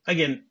information.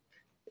 Again,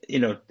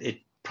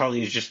 it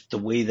probably is just the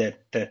way that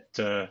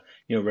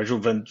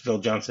Reginald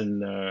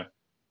VelJohnson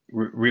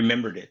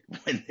remembered it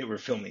when they were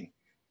filming.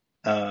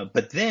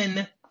 But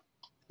then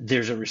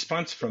there's a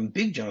response from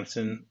Big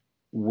Johnson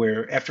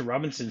where after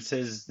Robinson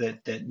says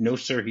that no,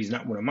 sir, he's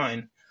not one of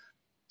mine.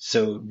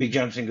 So Big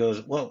Johnson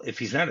goes, well, if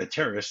he's not a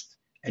terrorist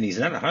and he's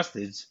not a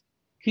hostage,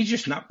 he's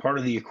just not part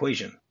of the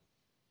equation.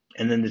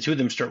 And then the two of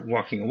them start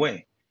walking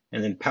away.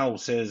 And then Powell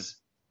says,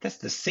 that's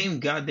the same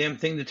goddamn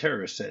thing the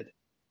terrorist said.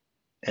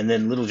 And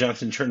then Little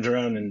Johnson turns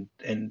around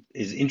and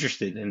is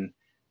interested and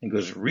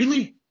goes,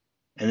 really?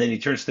 And then he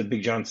turns to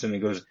Big Johnson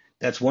and goes,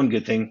 that's one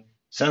good thing.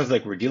 Sounds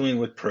like we're dealing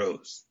with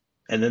pros.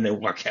 And then they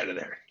walk out of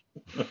there.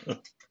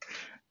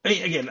 I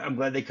mean, again, I'm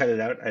glad they cut it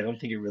out. I don't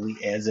think it really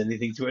adds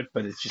anything to it,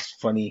 but it's just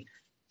funny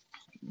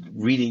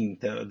reading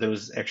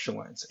those extra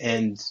lines.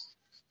 And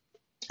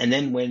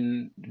then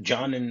when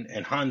John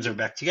and Hans are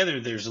back together,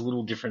 there's a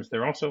little difference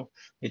there also.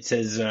 It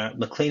says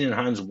McClane and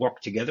Hans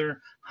walk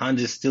together.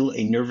 Hans is still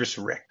a nervous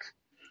wreck.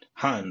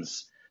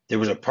 Hans, there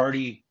was a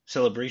party,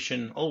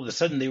 celebration. All of a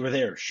sudden they were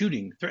there,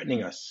 shooting,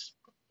 threatening us.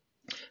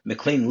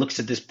 McClane looks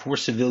at this poor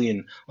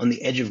civilian on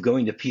the edge of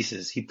going to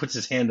pieces. He puts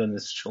his hand on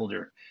his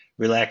shoulder.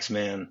 Relax,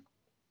 man.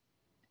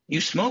 You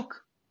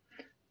smoke?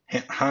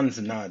 Hans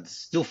nods,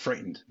 still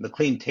frightened.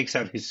 McClane takes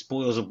out his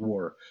spoils of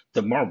war,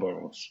 the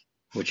Marlboros,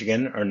 which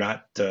again are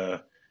not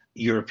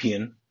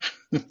European.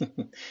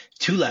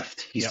 Two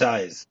left, he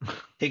sighs.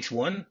 Takes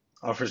one,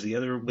 offers the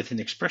other with an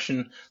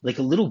expression like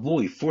a little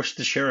boy forced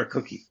to share a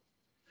cookie.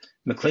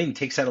 McClane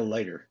takes out a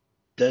lighter,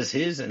 does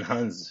his, and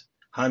Hans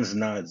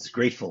nods,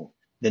 grateful,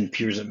 then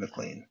peers at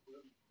McClane.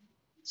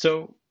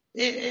 So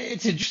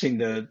it's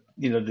interesting.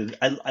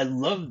 I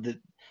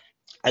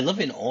love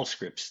in all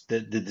scripts the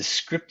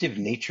descriptive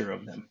nature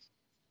of them.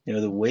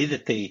 The way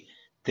that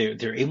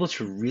they're able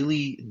to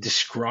really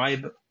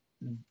describe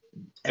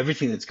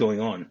everything that's going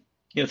on.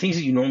 Things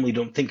that you normally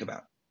don't think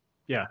about.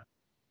 Yeah.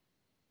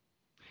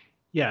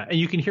 Yeah, and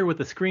you can hear what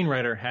the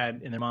screenwriter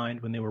had in their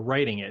mind when they were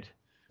writing it.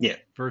 Yeah.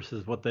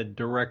 Versus what the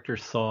director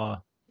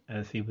saw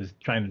as he was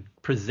trying to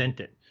present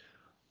it.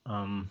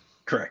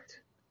 Correct.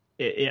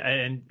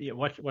 and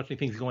watching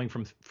things going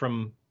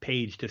from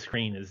page to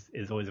screen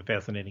is always a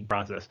fascinating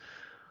process.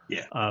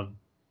 Yeah.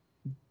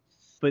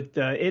 But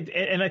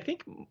I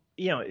think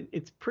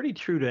it's pretty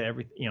true to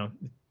everything.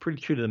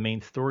 Pretty true to the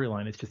main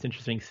storyline. It's just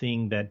interesting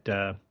seeing that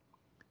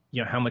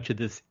how much of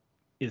this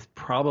is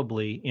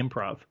probably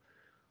improv,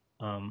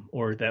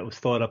 or that was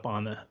thought up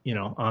on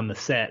the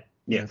set.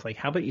 Yeah. And it's like,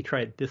 how about you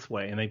try it this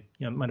way? And they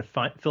might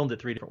have filmed it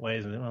 3 different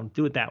ways, and then I'll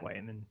do it that way,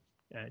 and then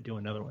do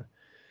another one.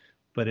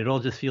 But it all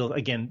just feels,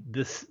 again,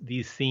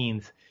 these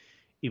scenes,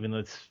 even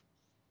though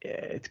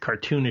it's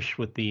cartoonish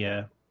with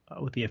the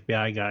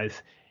FBI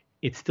guys,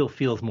 it still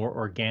feels more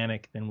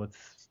organic than what's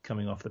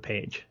coming off the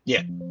page.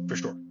 Yeah, for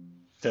sure.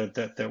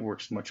 That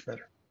works much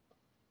better.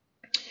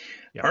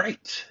 Yeah. All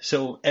right.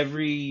 So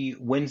every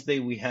Wednesday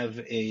we have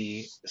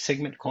a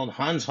segment called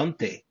Hans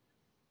Hunte,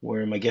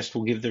 where my guests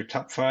will give their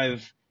top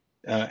 5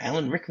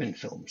 Alan Rickman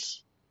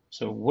films.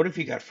 So what have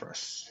you got for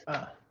us?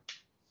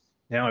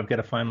 Now I've got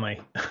to find my.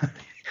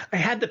 I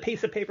had the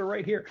piece of paper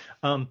right here.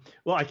 Well,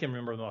 I can't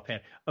remember them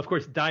offhand. Of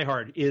course, Die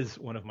Hard is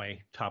one of my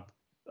top.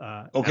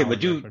 Okay, but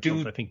do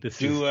I think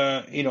this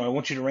I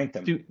want you to rank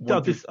them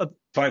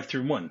 5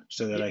 through 1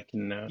 so that I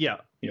can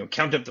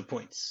count up the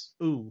points.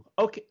 Ooh,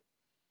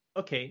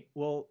 okay.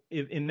 Well,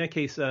 in that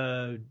case,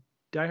 Die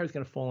Hard's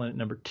going to fall in at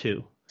number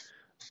 2.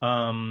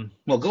 Well,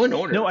 go in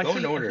order.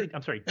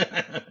 I'm sorry.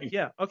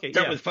 Yeah. Okay.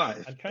 Start with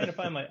 5. I'm trying to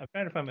find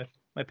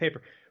my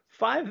paper.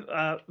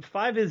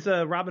 5 is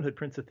Robin Hood,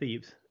 Prince of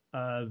Thieves.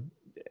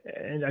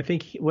 And I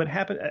think what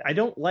happened. I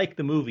don't like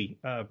the movie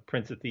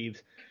Prince of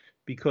Thieves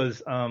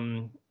because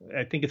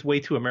I think it's way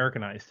too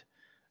Americanized.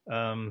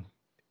 And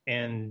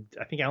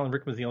I think Alan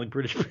Rickman's the only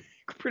British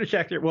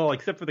actor. Well,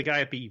 except for the guy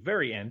at the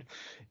very end.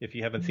 If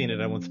you haven't seen it,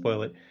 I won't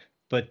spoil it.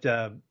 But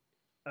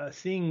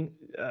seeing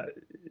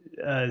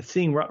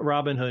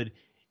Robin Hood,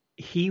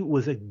 he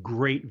was a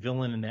great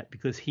villain in that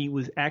because he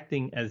was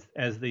acting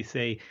as they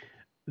say,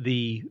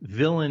 the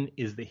villain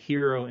is the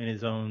hero in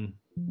his own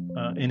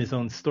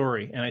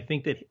story, and I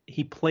think that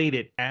he played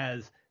it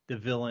as the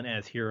villain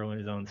as hero in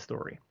his own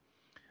story.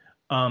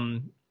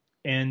 And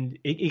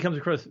he comes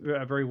across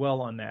very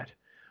well on that.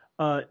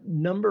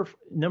 Number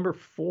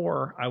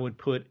 4, I would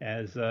put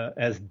as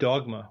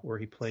Dogma, where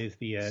he plays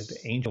the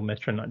angel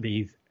metronome.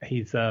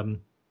 He's the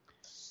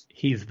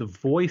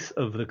voice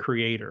of the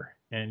creator,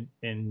 and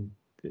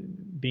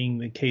being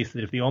the case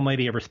that if the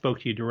Almighty ever spoke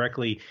to you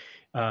directly,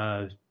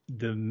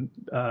 the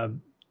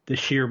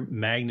sheer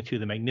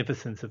magnitude, the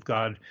magnificence of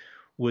God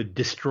would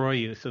destroy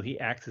you. So he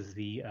acts as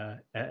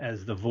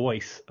the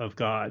voice of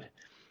God,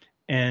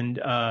 and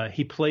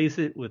he plays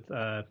it with.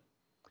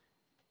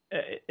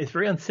 It's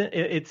very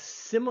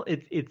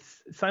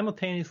it's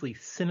simultaneously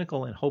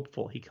cynical and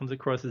hopeful. He comes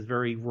across as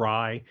very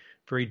wry,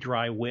 very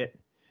dry wit,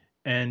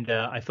 and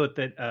I thought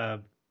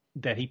that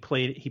he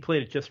played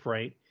it just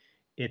right.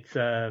 It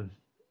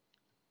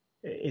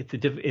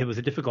was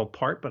a difficult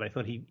part, but I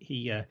thought he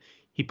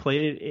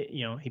played it.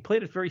 He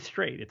played it very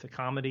straight. It's a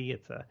comedy.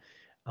 It's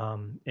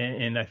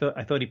and I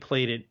thought he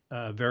played it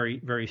very,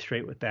 very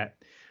straight with that.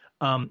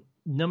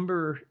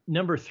 Number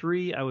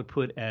 3, I would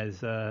put as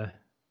Die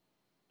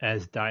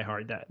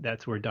Hard.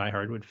 That's where Die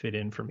Hard would fit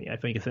in for me. I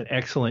think it's an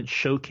excellent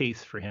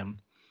showcase for him.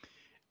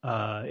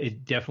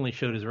 It definitely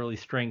showed his early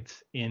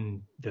strengths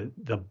in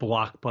the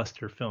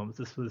blockbuster films.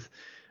 This was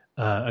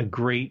a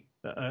great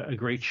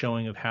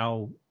showing of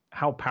how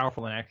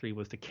powerful an actor he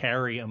was to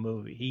carry a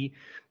movie.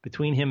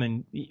 Between him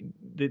and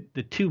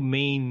the two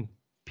main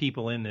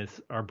people in this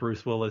are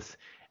Bruce Willis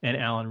and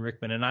Alan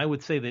Rickman, and I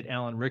would say that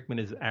Alan Rickman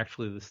is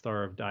actually the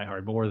star of Die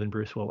Hard more than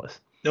Bruce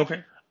Willis.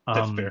 Okay,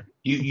 that's fair.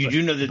 You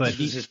do know that this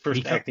is his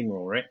first acting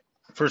role, right?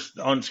 First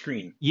on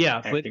screen.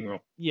 Yeah, acting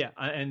role. Yeah,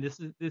 and this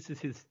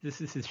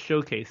is his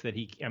showcase that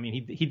he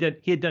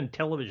had done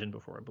television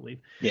before, I believe.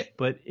 Yeah.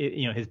 But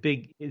his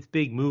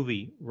big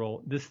movie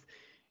role, this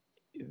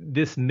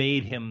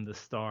made him the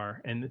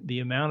star, and the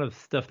amount of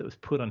stuff that was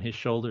put on his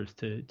shoulders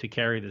to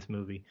carry this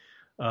movie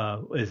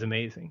is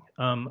amazing.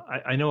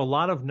 I know a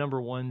lot of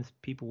number 1s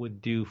people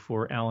would do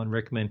for Alan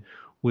Rickman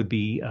would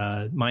be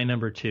my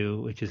number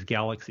 2, which is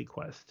Galaxy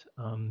Quest.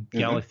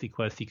 Galaxy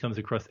Quest, he comes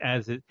across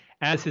as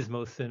his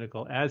most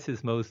cynical, as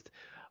his most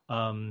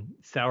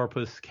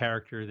sourpuss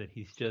character that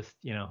he's just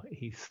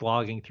he's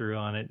slogging through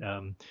on it.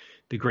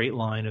 The great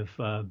line of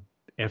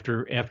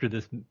after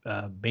this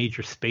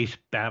major space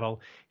battle,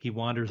 he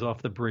wanders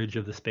off the bridge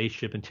of the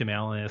spaceship, and Tim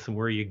Allen asks him,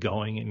 "Where are you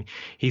going?" And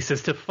he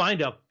says, "To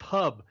find a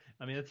pub."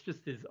 I mean, that's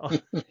just his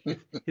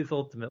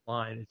ultimate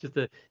line. It's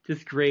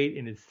just great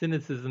in his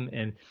cynicism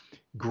and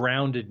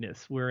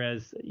groundedness.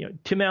 Whereas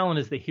Tim Allen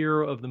is the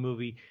hero of the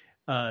movie.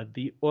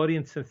 The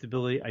audience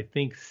sensibility, I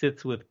think,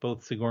 sits with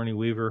both Sigourney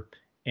Weaver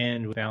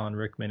and with Alan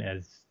Rickman.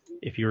 As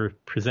if you're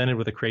presented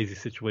with a crazy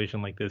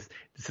situation like this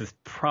is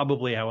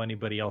probably how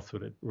anybody else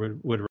would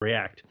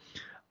react.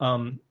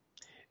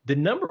 The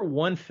number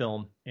 1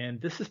 film, and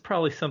this is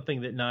probably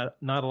something that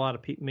not a lot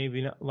of people,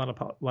 maybe not a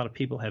lot of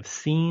people have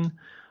seen.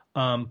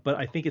 But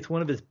I think it's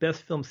one of his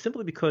best films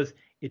simply because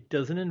It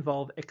doesn't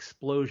involve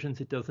explosions.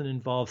 It doesn't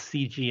involve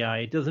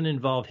CGI. It doesn't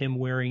involve him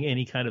wearing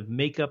any kind of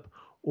makeup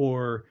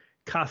or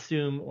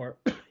costume, or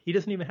he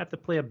doesn't even have to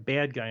play a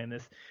bad guy in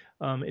this.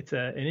 It's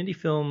an indie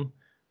film.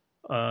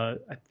 I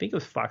think it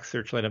was Fox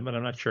Searchlight, but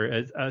I'm not sure.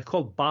 It's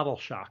called Bottle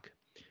Shock.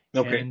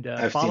 Okay, And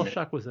I've Bottle seen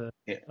Shock was it.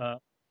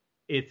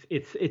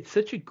 it's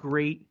such a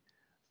great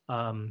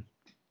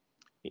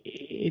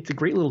it's a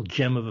great little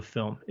gem of a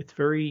film. It's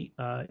very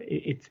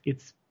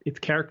it's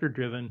character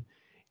driven.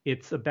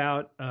 It's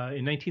about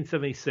in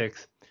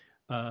 1976,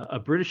 a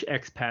British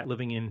expat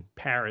living in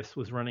Paris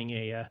was running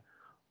a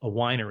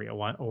winery,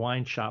 a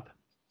wine shop,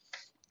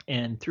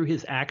 and through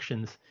his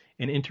actions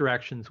and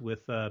interactions with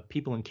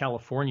people in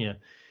California,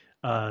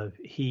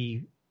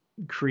 he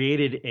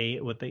created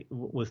what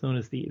was known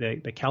as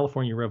the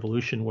California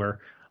Revolution, where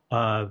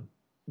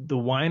the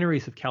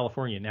wineries of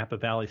California, Napa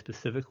Valley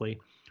specifically,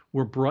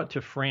 were brought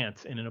to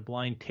France, and in a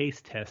blind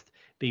taste test,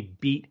 they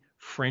beat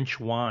French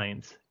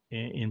wines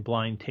in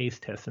blind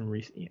taste tests and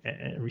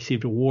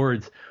received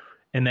awards,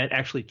 and that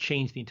actually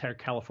changed the entire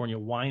California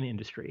wine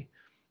industry,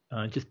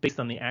 just based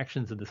on the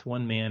actions of this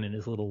one man in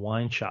his little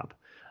wine shop.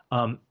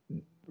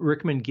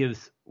 Rickman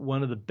gives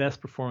one of the best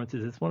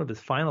performances. It's one of his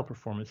final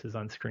performances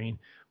on screen,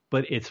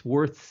 but it's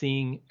worth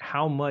seeing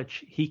how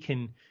much he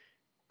can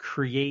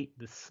create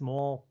this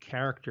small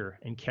character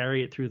and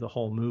carry it through the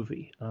whole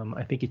movie.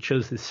 I think it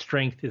shows his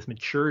strength, his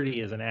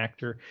maturity as an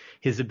actor,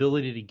 his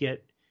ability to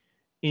get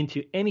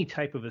into any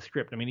type of a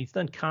script. I mean, he's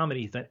done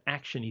comedy, he's done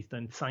action, he's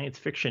done science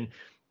fiction,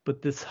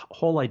 but this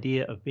whole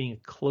idea of being a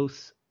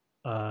close,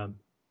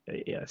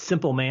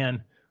 simple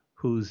man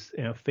who's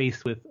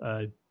faced with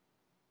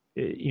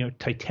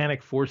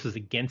titanic forces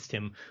against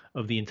him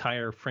of the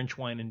entire French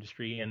wine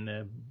industry and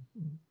the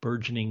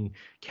burgeoning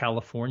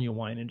California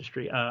wine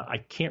industry.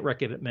 I can't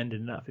recommend it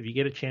enough. If you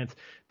get a chance,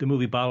 the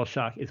movie Bottle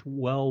Shock is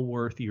well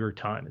worth your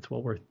time. It's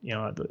well worth,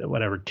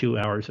 2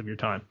 hours of your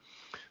time.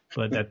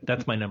 But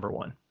that's my number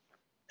one.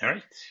 All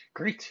right,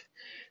 great.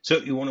 So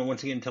you want to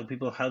once again tell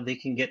people how they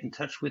can get in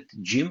touch with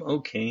Jim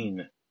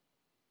O'Kane?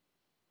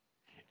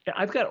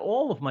 I've got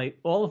all of my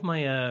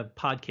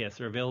podcasts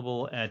are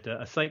available at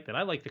a site that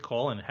I like to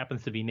call, and it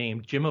happens to be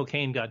named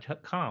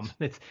JimOkane.com.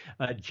 It's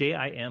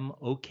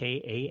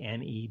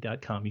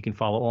JimOkane.com. You can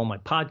follow all my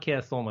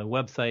podcasts, all my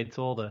websites,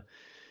 all the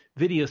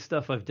video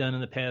stuff I've done in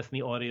the past, and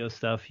the audio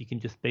stuff. You can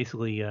just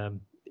basically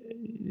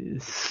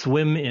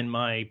swim in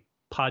my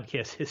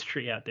podcast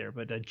history out there.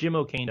 But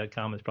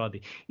JimOkane.com is probably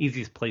the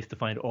easiest place to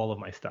find all of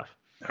my stuff.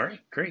 All right,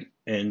 great.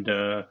 And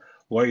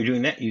while you're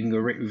doing that, you can go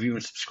rate, review,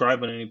 and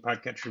subscribe on any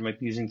podcast you might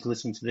be using to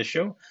listen to this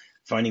show.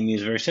 Finding me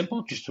is very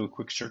simple. Just do a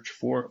quick search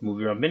for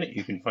MovieRob Minute.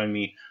 You can find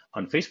me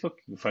on Facebook.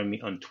 You can find me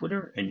on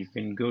Twitter. And you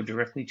can go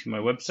directly to my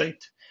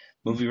website,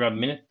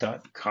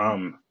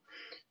 MovieRobMinute.com.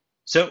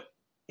 So,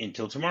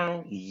 until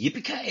tomorrow,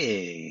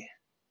 yippee-ki-yay!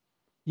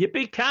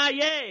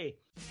 Yippee-ki-yay!